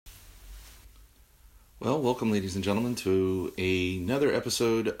Well, welcome, ladies and gentlemen, to another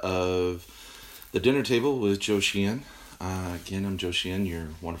episode of The Dinner Table with Joe Sheehan. Again, I'm Joe Sheehan, your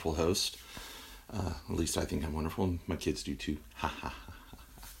wonderful host. At least I think I'm wonderful. My kids do too.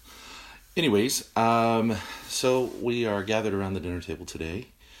 Anyways, so we are gathered around the dinner table today.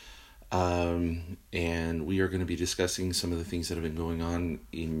 And we are going to be discussing some of the things that have been going on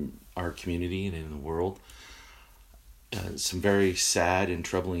in our community and in the world. Some very sad and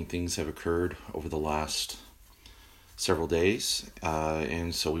troubling things have occurred over the last several days,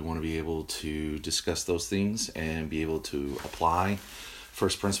 and so we want to be able to discuss those things and be able to apply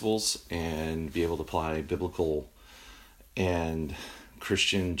first principles and be able to apply biblical and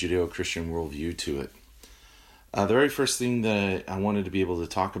Judeo-Christian worldview to it. The very first thing that I wanted to be able to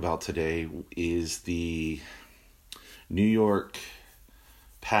talk about today is the New York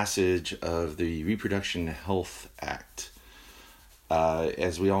passage of the Reproduction Health Act.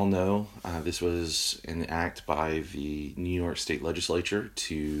 As we all know, this was an act by the New York State Legislature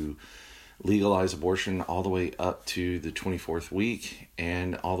to legalize abortion all the way up to the 24th week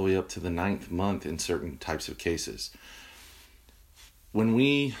and all the way up to the 9th month in certain types of cases. When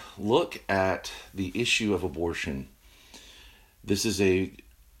we look at the issue of abortion, this is a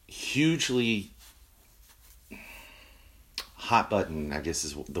hugely hot button, I guess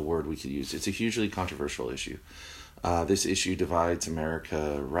is the word we could use. It's a hugely controversial issue. This issue divides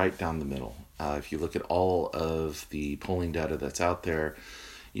America right down the middle. If you look at all of the polling data that's out there,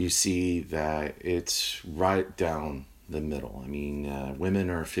 you see that it's right down the middle. I mean, women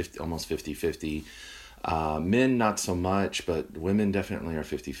are almost 50-50. Men, not so much, but women definitely are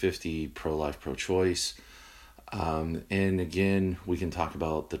 50-50, pro-life, pro-choice. And again, we can talk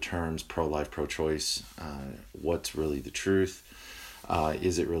about the terms pro-life, pro-choice. What's really the truth?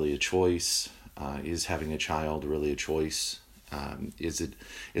 Is it really a choice? Is having a child really a choice? Is it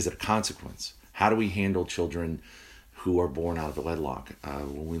a consequence? How do we handle children who are born out of wedlock?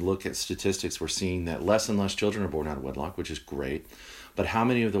 When we look at statistics, we're seeing that less and less children are born out of wedlock, which is great. But how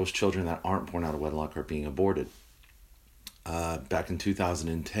many of those children that aren't born out of wedlock are being aborted? Back in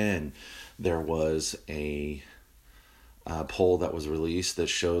 2010, there was a poll that was released that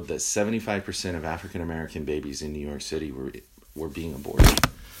showed that 75% of African American babies in New York City were being aborted.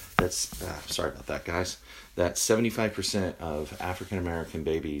 That's sorry about that, guys. That 75% of African American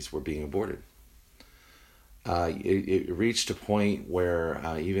babies were being aborted. It reached a point where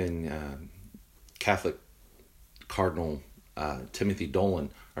even Catholic Cardinal Timothy Dolan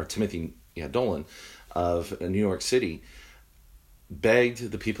of New York City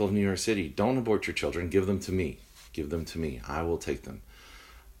begged the people of New York City, don't abort your children, give them to me. Give them to me. I will take them.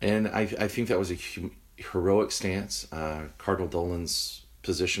 And I think that was a heroic stance. Cardinal Dolan's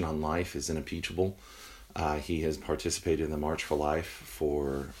position on life is unimpeachable. He has participated in the March for Life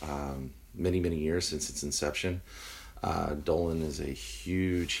for many, many years since its inception. Dolan is a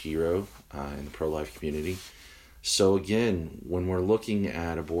huge hero in the pro-life community. So again, when we're looking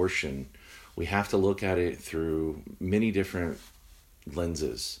at abortion, we have to look at it through many different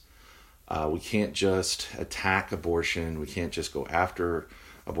lenses. We can't just attack abortion. We can't just go after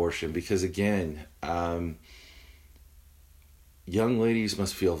abortion because, again, young ladies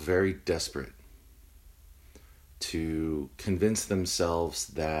must feel very desperate to convince themselves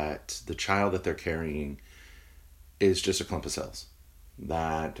that the child that they're carrying is just a clump of cells,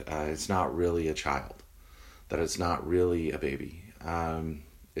 that it's not really a child, that it's not really a baby.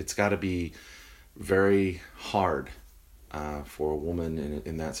 It's got to be very hard for a woman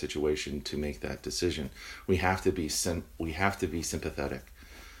in that situation to make that decision. We have to be sympathetic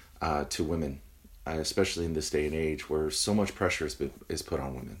to women, especially in this day and age where so much pressure is put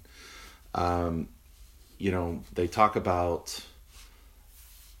on women. They talk about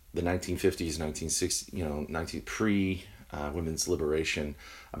the 1950s, 1960s, pre women's liberation,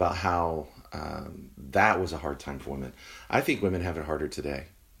 about how that was a hard time for women. I think women have it harder today.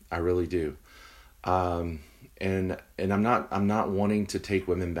 I really do. And I'm not wanting to take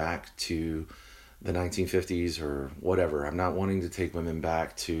women back to the 1950s or whatever. I'm not wanting to take women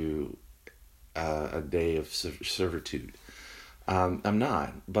back to a day of servitude. I'm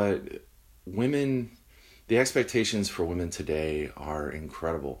not. But women, the expectations for women today are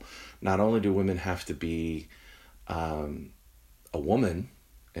incredible. Not only do women have to be a woman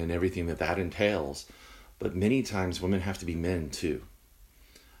and everything that entails, but many times women have to be men too.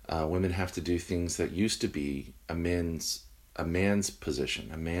 Women have to do things that used to be a man's position,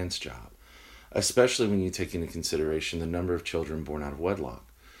 a man's job, especially when you take into consideration the number of children born out of wedlock,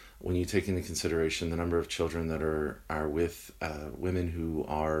 when you take into consideration the number of children that are with women who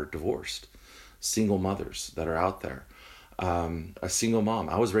are divorced, single mothers that are out there. A single mom.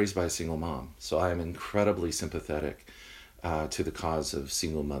 I was raised by a single mom, so I am incredibly sympathetic to the cause of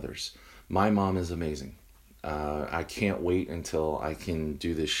single mothers. My mom is amazing. I can't wait until I can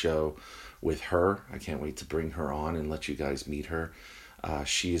do this show with her. I can't wait to bring her on and let you guys meet her.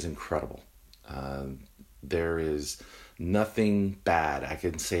 She is incredible. There is nothing bad I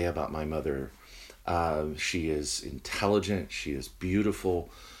can say about my mother. She is intelligent. She is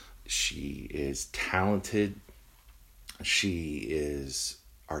beautiful. She is talented. She is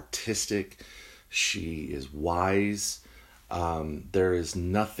artistic. She is wise. There is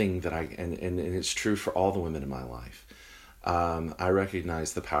nothing that and it's true for all the women in my life. I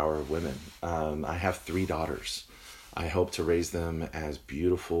recognize the power of women. I have 3 daughters. I hope to raise them as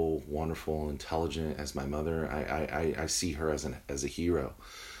beautiful, wonderful, intelligent as my mother. I see her as a hero.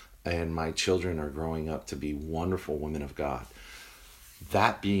 And my children are growing up to be wonderful women of God.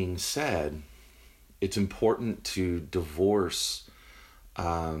 That being said, it's important to divorce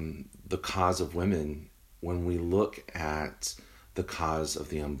the cause of women when we look at the cause of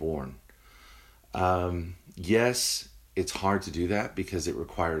the unborn. Yes, it's hard to do that because it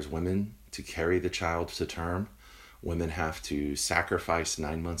requires women to carry the child to term. Women have to sacrifice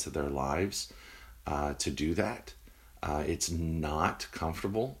 9 months of their lives to do that. It's not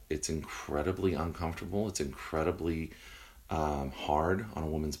comfortable. It's incredibly uncomfortable. It's incredibly hard on a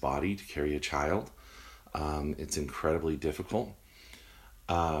woman's body to carry a child. It's incredibly difficult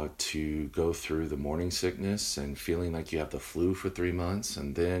to go through the morning sickness and feeling like you have the flu for 3 months,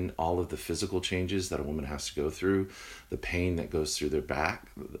 and then all of the physical changes that a woman has to go through, the pain that goes through their back,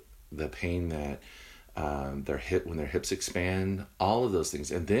 the pain that when their hips expand, all of those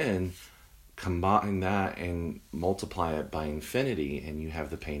things. And then combine that and multiply it by infinity, and you have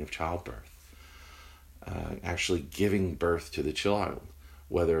the pain of childbirth. Actually giving birth to the child,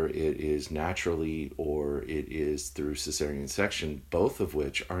 whether it is naturally or it is through cesarean section, both of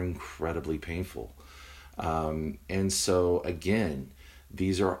which are incredibly painful. And so again,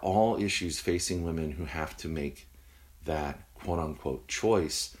 these are all issues facing women who have to make that quote unquote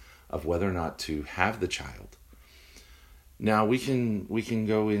choice of whether or not to have the child. Now we can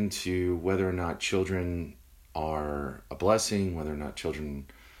go into whether or not children are a blessing, whether or not children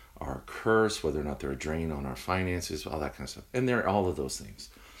are a curse, whether or not they're a drain on our finances, all that kind of stuff. And there are all of those things.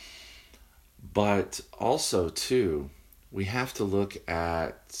 But also too, we have to look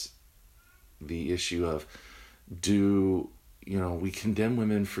at the issue of we condemn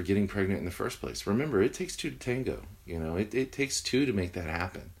women for getting pregnant in the first place. Remember, it takes 2 to tango. It takes 2 to make that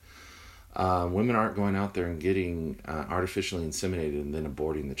happen. Women aren't going out there and getting artificially inseminated and then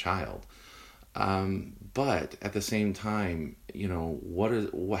aborting the child. But at the same time,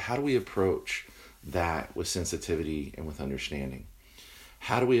 how do we approach that with sensitivity and with understanding?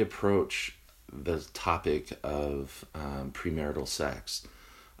 How do we approach the topic of premarital sex,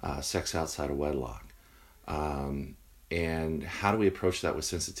 sex outside of wedlock? And how do we approach that with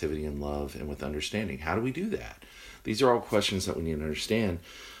sensitivity and love and with understanding? How do we do that? These are all questions that we need to understand.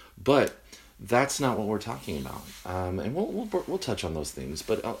 But that's not what we're talking about. And we'll touch on those things.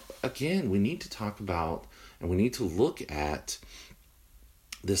 But again, we need to talk about and we need to look at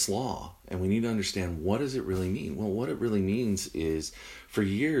this law, and we need to understand, what does it really mean? Well, what it really means is, for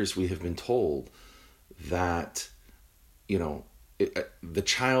years we have been told that, the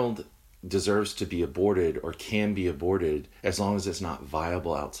child deserves to be aborted or can be aborted as long as it's not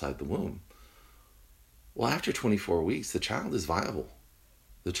viable outside the womb. Well, after 24 weeks, the child is viable.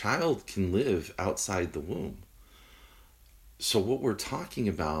 The child can live outside the womb. So what we're talking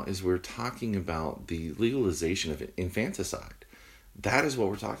about is the legalization of infanticide. That is what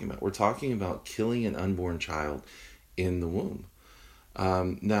we're talking about. We're talking about killing an unborn child in the womb.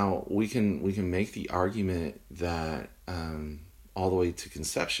 Now we can make the argument that all the way to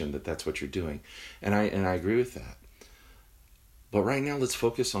conception that's what you're doing, and I agree with that. But right now, let's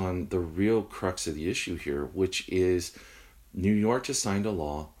focus on the real crux of the issue here, which is New York just signed a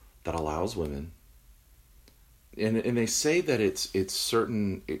law that allows women, and they say that it's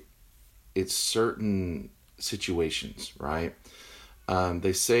certain situations, right?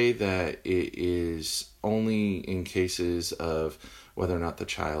 They say that it is only in cases of whether or not the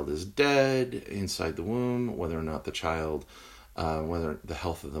child is dead inside the womb, whether or not the child, whether the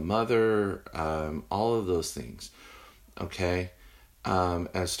health of the mother, all of those things, okay,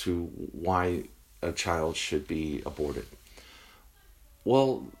 as to why a child should be aborted.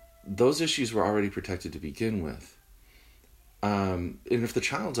 Well, those issues were already protected to begin with. And if the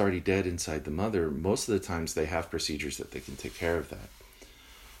child's already dead inside the mother, most of the times they have procedures that they can take care of that.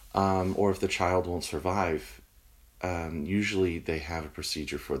 Or if the child won't survive, usually they have a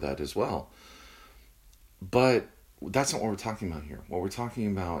procedure for that as well. But that's not what we're talking about here. What we're talking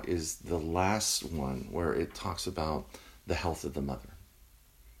about is the last one where it talks about the health of the mother.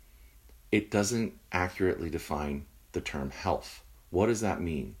 It doesn't accurately define the term health. What does that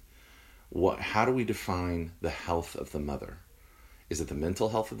mean? How do we define the health of the mother? Is it the mental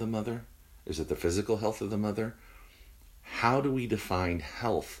health of the mother? Is it the physical health of the mother? How do we define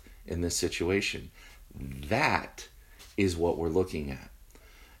health in this situation? That is what we're looking at.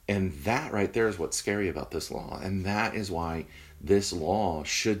 And that right there is what's scary about this law. And that is why this law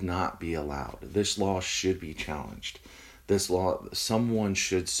should not be allowed. This law should be challenged. This law, someone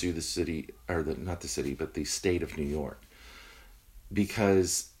should sue the city, or not the city, but the state of New York.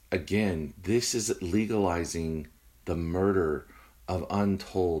 Because, again, this is legalizing the murder of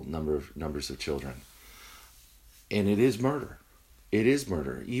untold numbers of children. And it is murder. It is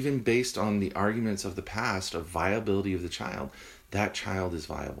murder. Even based on the arguments of the past of viability of the child, that child is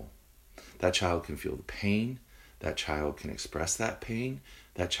viable. That child can feel the pain. That child can express that pain.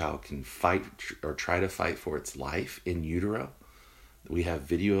 That child can fight or try to fight for its life in utero. We have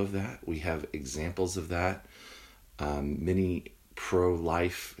video of that. We have examples of that. Many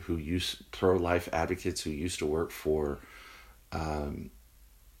pro-life advocates who used to work for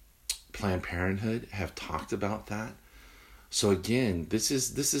Planned Parenthood have talked about that. So again, this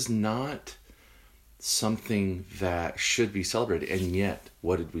is not something that should be celebrated. And yet,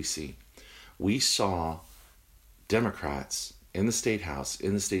 what did we see? We saw Democrats in the State House,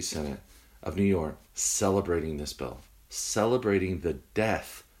 in the State Senate of New York, celebrating this bill, celebrating the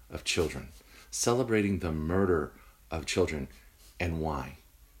death of children, celebrating the murder of children. And why?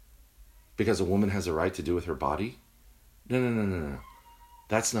 Because a woman has a right to do with her body? No.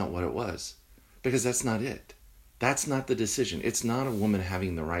 That's not what it was. Because that's not it. That's not the decision. It's not a woman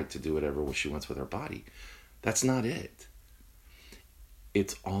having the right to do whatever she wants with her body. That's not it.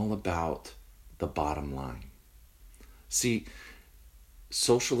 It's all about the bottom line. See,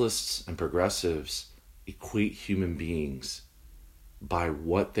 socialists and progressives equate human beings by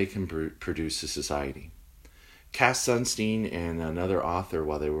what they can produce to society. Cass Sunstein and another author,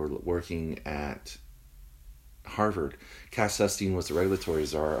 while they were working at Harvard, Cass Sunstein was the regulatory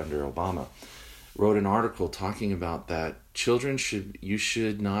czar under Obama, wrote an article talking about that you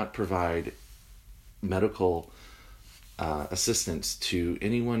should not provide medical assistance to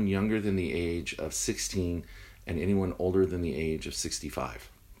anyone younger than the age of 16 and anyone older than the age of 65.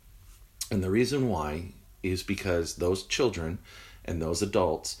 And the reason why is because those children and those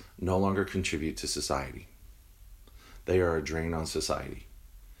adults no longer contribute to society. They are a drain on society.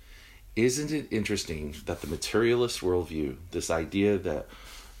 Isn't it interesting that the materialist worldview, this idea that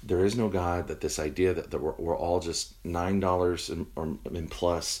there is no God, that this idea that we're all just $9 and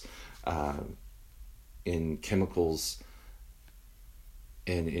plus in chemicals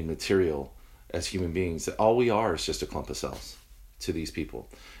and in material as human beings, that all we are is just a clump of cells to these people.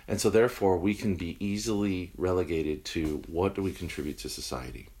 And so therefore we can be easily relegated to what do we contribute to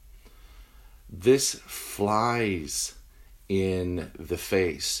society. This flies in the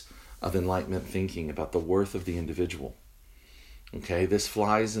face of Enlightenment thinking about the worth of the individual. Okay, this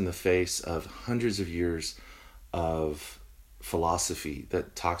flies in the face of hundreds of years of philosophy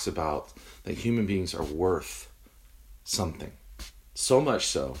that talks about that human beings are worth something. So much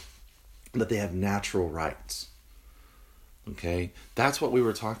so that they have natural rights. Okay, that's what we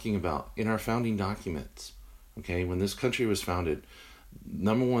were talking about in our founding documents. Okay, when this country was founded,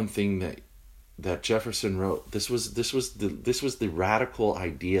 number one thing that Jefferson wrote, this was the radical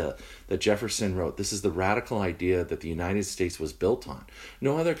idea that Jefferson wrote. This is the radical idea that the United States was built on.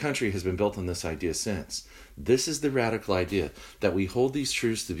 No other country has been built on this idea since. This is the radical idea that we hold these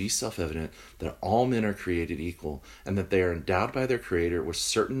truths to be self-evident, that all men are created equal, and that they are endowed by their Creator with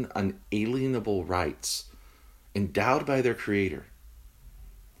certain unalienable rights. Endowed by their Creator.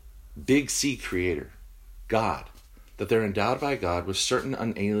 Big C Creator. God. That they're endowed by God with certain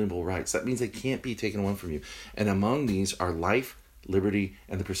unalienable rights. That means they can't be taken away from you. And among these are life, liberty,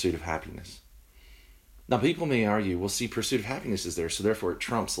 and the pursuit of happiness. Now, people may argue, well, see, pursuit of happiness is there, so therefore it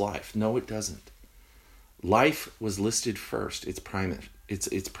trumps life. No, it doesn't. Life was listed first. It's primacy.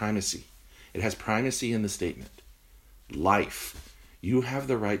 It has primacy in the statement. Life. You have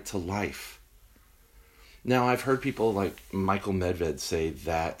the right to life. Now, I've heard people like Michael Medved say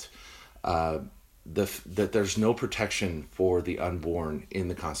that that there's no protection for the unborn in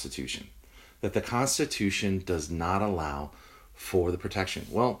the Constitution. That the Constitution does not allow for the protection.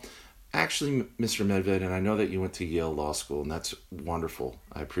 Well, actually, Mr. Medved, and I know that you went to Yale Law School, and that's wonderful.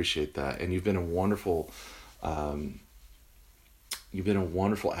 I appreciate that. And you've been a wonderful advocate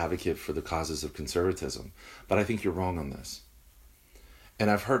for the causes of conservatism. But I think you're wrong on this. And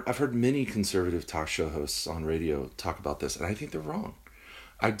I've heard many conservative talk show hosts on radio talk about this, and I think they're wrong.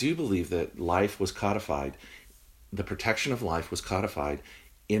 I do believe that life was codified, the protection of life was codified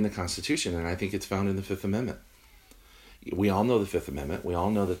in the Constitution, and I think it's found in the Fifth Amendment. We all know the Fifth Amendment. We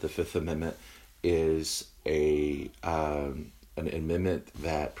all know that the Fifth Amendment is an amendment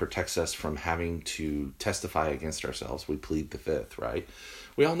that protects us from having to testify against ourselves. We plead the Fifth, right?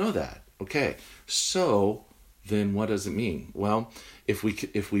 We all know that. Okay, so then what does it mean? Well, if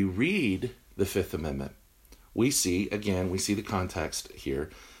we read the Fifth Amendment, we see the context here,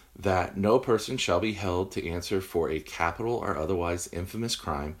 that no person shall be held to answer for a capital or otherwise infamous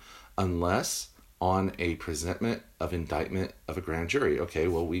crime unless on a presentment of indictment of a grand jury. Okay,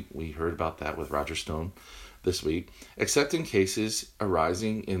 well, we heard about that with Roger Stone this week. Except in cases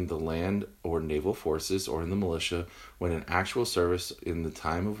arising in the land or naval forces or in the militia, when in actual service in the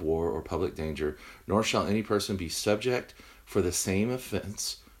time of war or public danger, nor shall any person be subject for the same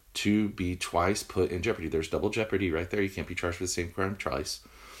offense to be twice put in jeopardy. There's double jeopardy right there. You can't be charged with the same crime twice.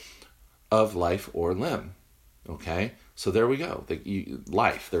 Of life or limb. Okay? So there we go.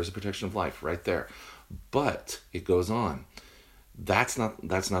 Life. There's a protection of life right there. But it goes on. That's not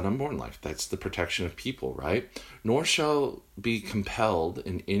unborn life. That's the protection of people, right? Nor shall be compelled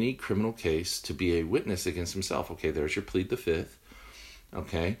in any criminal case to be a witness against himself. Okay, there's your plead the Fifth.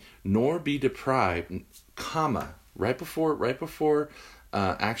 Okay? Nor be deprived, comma, right before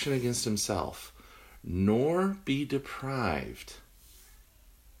action against himself. Nor be deprived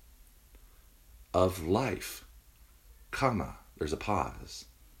of life, comma, there's a pause,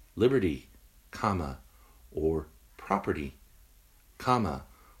 liberty, comma, or property, comma,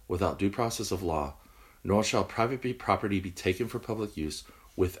 without due process of law, nor shall private property be taken for public use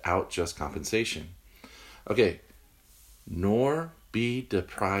without just compensation. Okay, nor be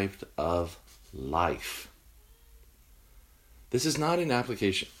deprived of life. This is not an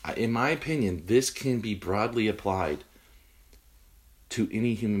application. In my opinion, this can be broadly applied to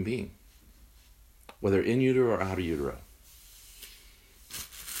any human being, whether in utero or out of utero.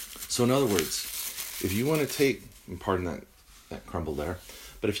 So in other words, if you want to take, and pardon that crumble there,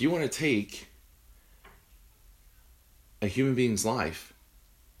 but if you want to take a human being's life,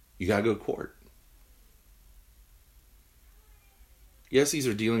 you got to go to court. Yes, these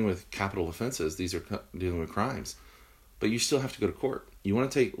are dealing with capital offenses. These are dealing with crimes. But you still have to go to court. You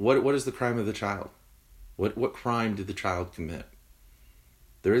want to take, what is the crime of the child? What crime did the child commit?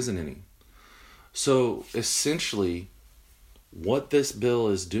 There isn't any. So essentially, what this bill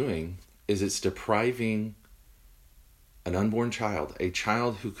is doing is it's depriving an unborn child, a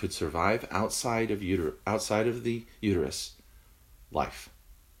child who could survive outside of the uterus, life.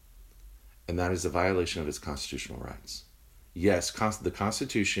 And that is a violation of its constitutional rights. Yes, the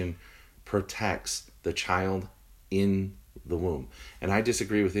Constitution protects the child in the womb. And I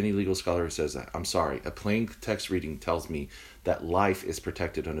disagree with any legal scholar who says that. I'm sorry. A plain text reading tells me that life is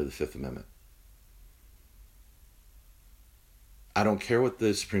protected under the Fifth Amendment. I don't care what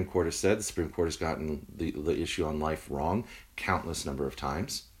the Supreme Court has said. The Supreme Court has gotten the issue on life wrong countless number of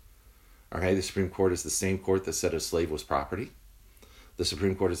times. Okay, the Supreme Court is the same court that said a slave was property. The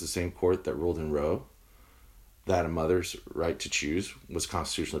Supreme Court is the same court that ruled in Roe that a mother's right to choose was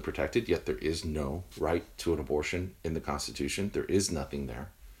constitutionally protected, yet there is no right to an abortion in the Constitution. There is nothing there.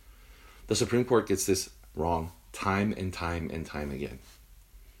 The Supreme Court gets this wrong time and time and time again.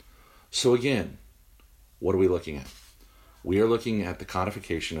 So again, what are we looking at? We are looking at the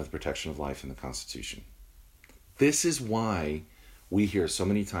codification of the protection of life in the Constitution. This is why we hear so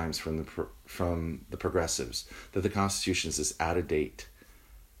many times from the progressives that the Constitution is this out of date,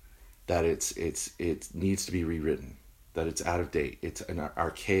 that it needs to be rewritten, that it's out of date, it's an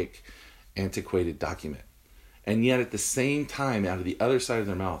archaic, antiquated document. And yet at the same time, out of the other side of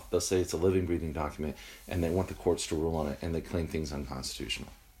their mouth, they'll say it's a living, breathing document, and they want the courts to rule on it, and they claim things unconstitutional.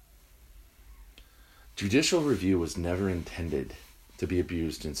 Judicial review was never intended to be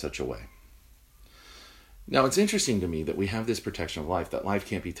abused in such a way. Now, it's interesting to me that we have this protection of life, that life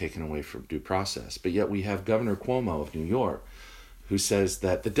can't be taken away from due process, but yet we have Governor Cuomo of New York who says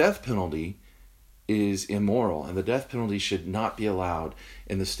that the death penalty is immoral and the death penalty should not be allowed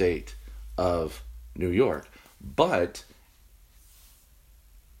in the state of New York. But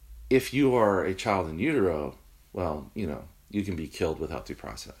if you are a child in utero, well, you can be killed without due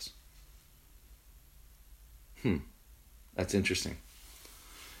process. That's interesting.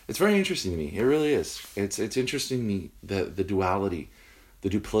 It's very interesting to me. It really is. It's interesting to me, the duality, the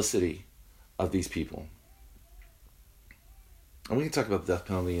duplicity of these people. And we can talk about the death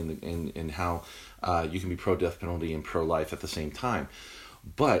penalty and how you can be pro-death penalty and pro-life at the same time.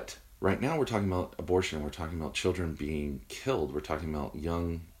 But Right now we're talking about abortion. We're talking about children being killed. We're talking about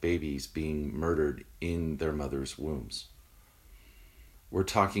young babies being murdered in their mother's wombs. We're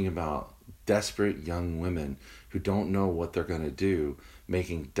talking about desperate young women who don't know what they're going to do,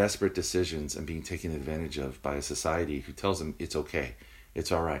 making desperate decisions and being taken advantage of by a society who tells them it's okay,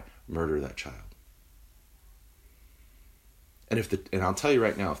 it's all right, murder that child. And I'll tell you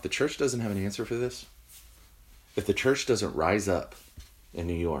right now, if the church doesn't have an answer for this, if the church doesn't rise up in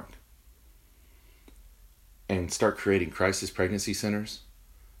New York and start creating crisis pregnancy centers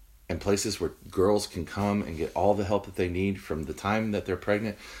and places where girls can come and get all the help that they need from the time that they're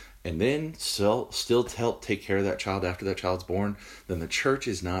pregnant, and then still help take care of that child after that child's born, then the church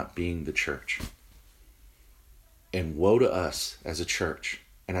is not being the church. And woe to us as a church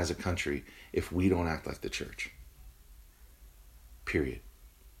and as a country if we don't act like the church. Period.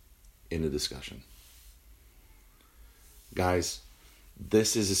 End of discussion. Guys,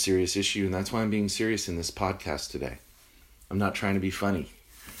 this is a serious issue, and that's why I'm being serious in this podcast today. I'm not trying to be funny.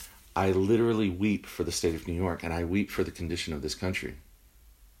 I literally weep for the state of New York, and I weep for the condition of this country.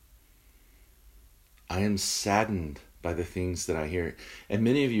 I am saddened by the things that I hear. And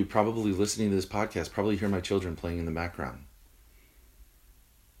many of you probably listening to this podcast probably hear my children playing in the background.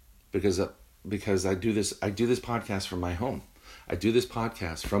 Because I do this podcast from my home. I do this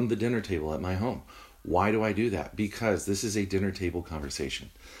podcast from the dinner table at my home. Why do I do that? Because this is a dinner table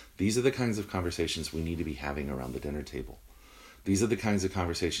conversation. These are the kinds of conversations we need to be having around the dinner table. These are the kinds of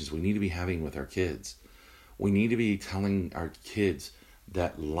conversations we need to be having with our kids. We need to be telling our kids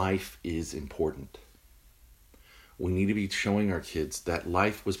that life is important. We need to be showing our kids that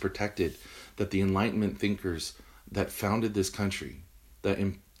life was protected, that the Enlightenment thinkers that founded this country, that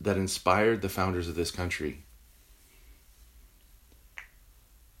inspired the founders of this country,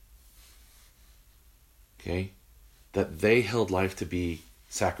 okay, that they held life to be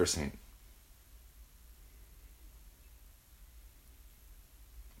sacrosanct.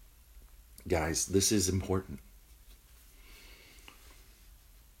 Guys, this is important.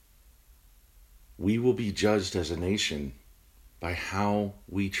 We will be judged as a nation by how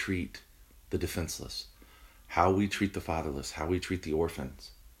we treat the defenseless, how we treat the fatherless, how we treat the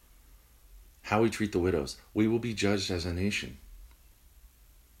orphans, how we treat the widows. We will be judged as a nation.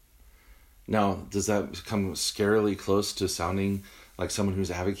 Now, does that come scarily close to sounding like someone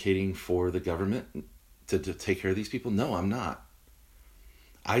who's advocating for the government to take care of these people? No, I'm not.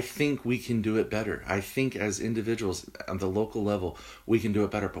 I think we can do it better. I think as individuals on the local level, we can do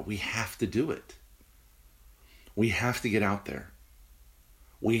it better, but we have to do it. We have to get out there.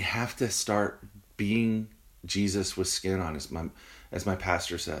 We have to start being Jesus with skin on, as my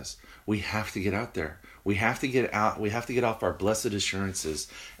pastor says. We have to get out there. We have to get out. We have to get off our blessed assurances,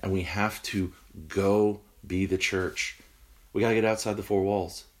 and we have to go be the church. We got to get outside the four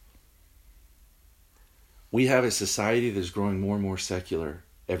walls. We have a society that's growing more and more secular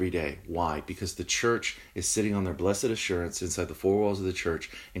every day. Why? Because the church is sitting on their blessed assurance inside the four walls of the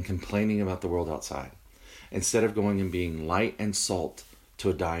church and complaining about the world outside, instead of going and being light and salt to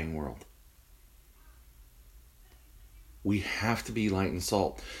a dying world. We have to be light and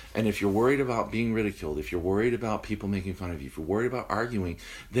salt. And if you're worried about being ridiculed, if you're worried about people making fun of you, if you're worried about arguing,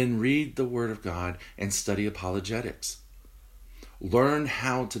 then read the Word of God and study apologetics. Learn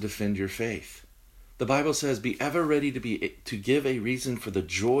how to defend your faith. The Bible says, be ever ready to give a reason for the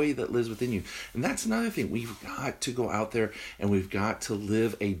joy that lives within you. And that's another thing. We've got to go out there and we've got to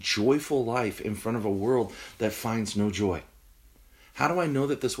live a joyful life in front of a world that finds no joy. How do I know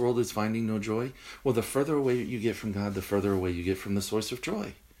that this world is finding no joy? Well, the further away you get from God, the further away you get from the source of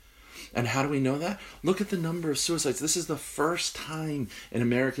joy. And how do we know that? Look at the number of suicides. This is the first time in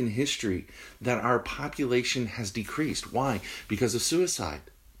American history that our population has decreased. Why? Because of suicide.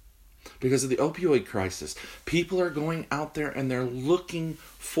 Because of the opioid crisis. People are going out there and they're looking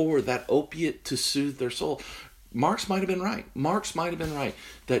for that opiate to soothe their soul. Marx might have been right. Marx might have been right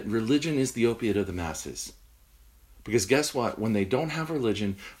that religion is the opiate of the masses. Because guess what? When they don't have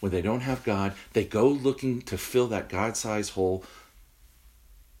religion, when they don't have God, they go looking to fill that God-sized hole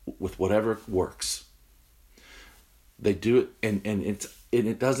with whatever works. They do it and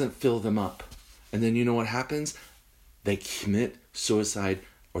it doesn't fill them up. And then you know what happens? They commit suicide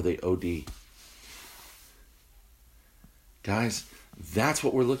or they OD. Guys, that's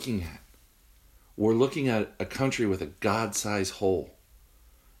what we're looking at. We're looking at a country with a God-sized hole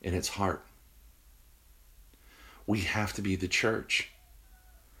in its heart. We have to be the church.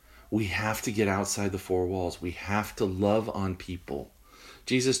 We have to get outside the four walls. We have to love on people.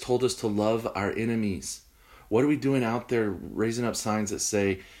 Jesus told us to love our enemies. What are we doing out there raising up signs that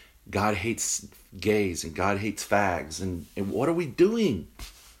say God hates gays and God hates fags? And what are we doing?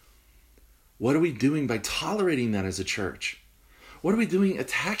 What are we doing by tolerating that as a church? What are we doing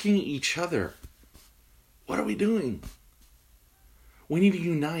attacking each other? What are we doing? We need to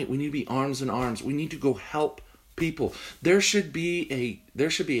unite. We need to be arms in arms. We need to go help people. There should be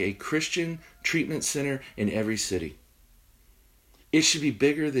a Christian treatment center in every city. It should be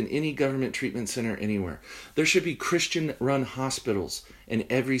bigger than any government treatment center anywhere. There should be Christian-run hospitals in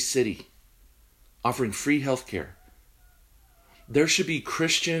every city offering free health care. There should be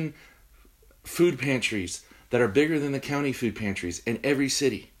Christian food pantries that are bigger than the county food pantries in every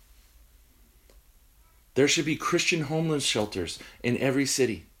city. There should be Christian homeless shelters in every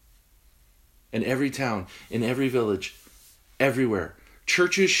city, in every town, in every village, everywhere.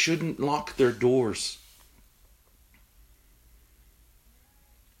 Churches shouldn't lock their doors.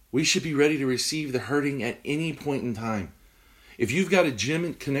 We should be ready to receive the hurting at any point in time. If you've got a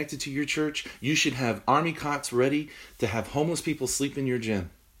gym connected to your church, you should have army cots ready to have homeless people sleep in your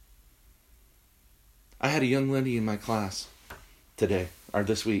gym. I had a young lady in my class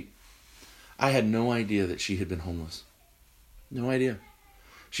this week. I had no idea that she had been homeless. No idea.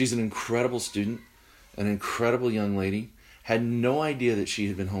 She's an incredible student, an incredible young lady. Had no idea that she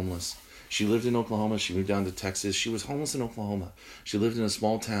had been homeless. She lived in Oklahoma. She moved down to Texas. She was homeless in Oklahoma. She lived in a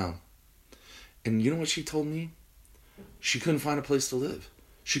small town. And you know what she told me? She couldn't find a place to live.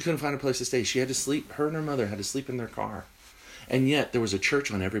 She couldn't find a place to stay. She had to sleep. Her and her mother had to sleep in their car. And yet there was a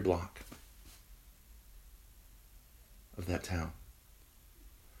church on every block of that town.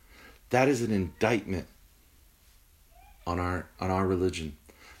 That is an indictment on our religion.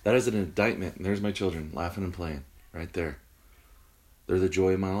 That is an indictment. And there's my children laughing and playing right there. They're the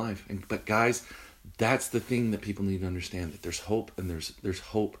joy of my life. But guys, that's the thing that people need to understand, that there's hope, and there's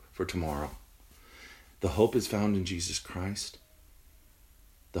hope for tomorrow. The hope is found in Jesus Christ.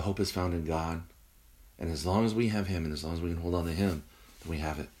 The hope is found in God. And as long as we have Him, and as long as we can hold on to Him, then we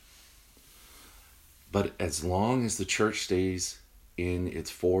have it. But as long as the church stays in its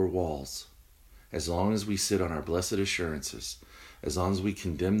four walls, as long as we sit on our blessed assurances, as long as we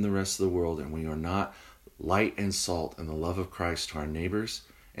condemn the rest of the world and we are not light and salt in the love of Christ to our neighbors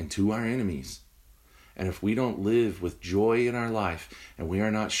and to our enemies, and if we don't live with joy in our life and we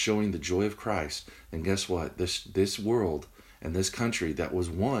are not showing the joy of Christ, then guess what? This world and this country that was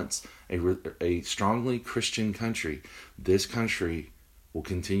once a strongly Christian country, this country will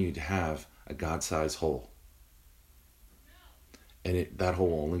continue to have a God-sized hole. And that hole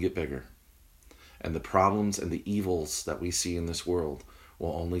will only get bigger. And the problems and the evils that we see in this world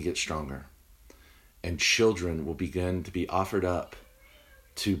will only get stronger. And children will begin to be offered up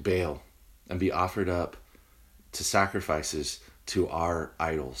to Baal and be offered up to sacrifices to our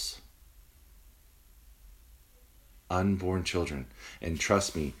idols. Unborn children. And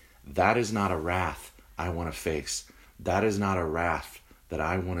trust me, that is not a wrath I want to face. That is not a wrath that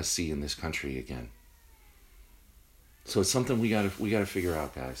I want to see in this country again. So it's something we gotta figure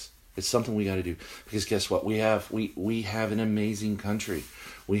out, guys. It's something we gotta do. Because guess what? We have an amazing country.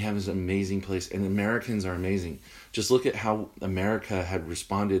 We have this amazing place, and Americans are amazing. Just look at how America had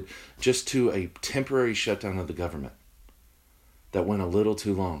responded just to a temporary shutdown of the government that went a little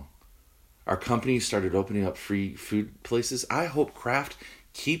too long. Our companies started opening up free food places. I hope Kraft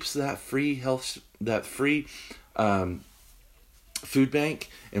keeps that free food bank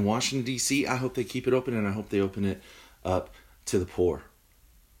in Washington, D.C. I hope they keep it open, and I hope they open it up to the poor.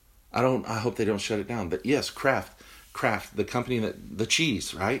 I hope they don't shut it down. But yes, Kraft, the company the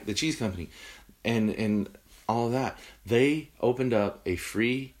cheese, right? The cheese company, and all of that. They opened up a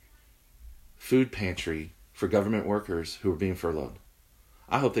free food pantry for government workers who were being furloughed.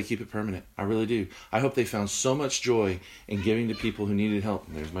 I hope they keep it permanent. I really do. I hope they found so much joy in giving to people who needed help.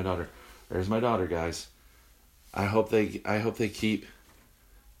 And there's my daughter. There's my daughter, guys. I hope they keep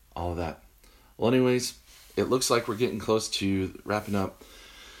all of that. Well, anyways, it looks like we're getting close to wrapping up.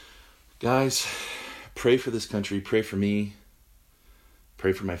 Guys, pray for this country. Pray for me.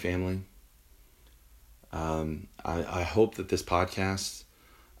 Pray for my family. I hope that this podcast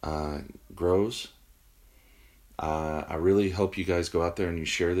grows. I really hope you guys go out there and you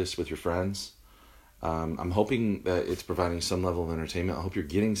share this with your friends. I'm hoping that it's providing some level of entertainment. I hope you're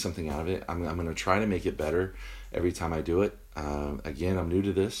getting something out of it. I'm going to try to make it better every time I do it. Again, I'm new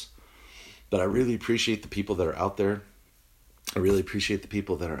to this, but I really appreciate the people that are out there. I really appreciate the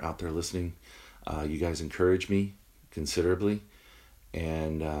people that are out there listening. You guys encourage me considerably,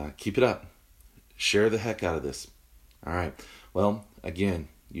 and keep it up. Share the heck out of this. All right. Well, again,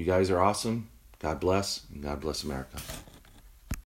 you guys are awesome. God bless, and God bless America.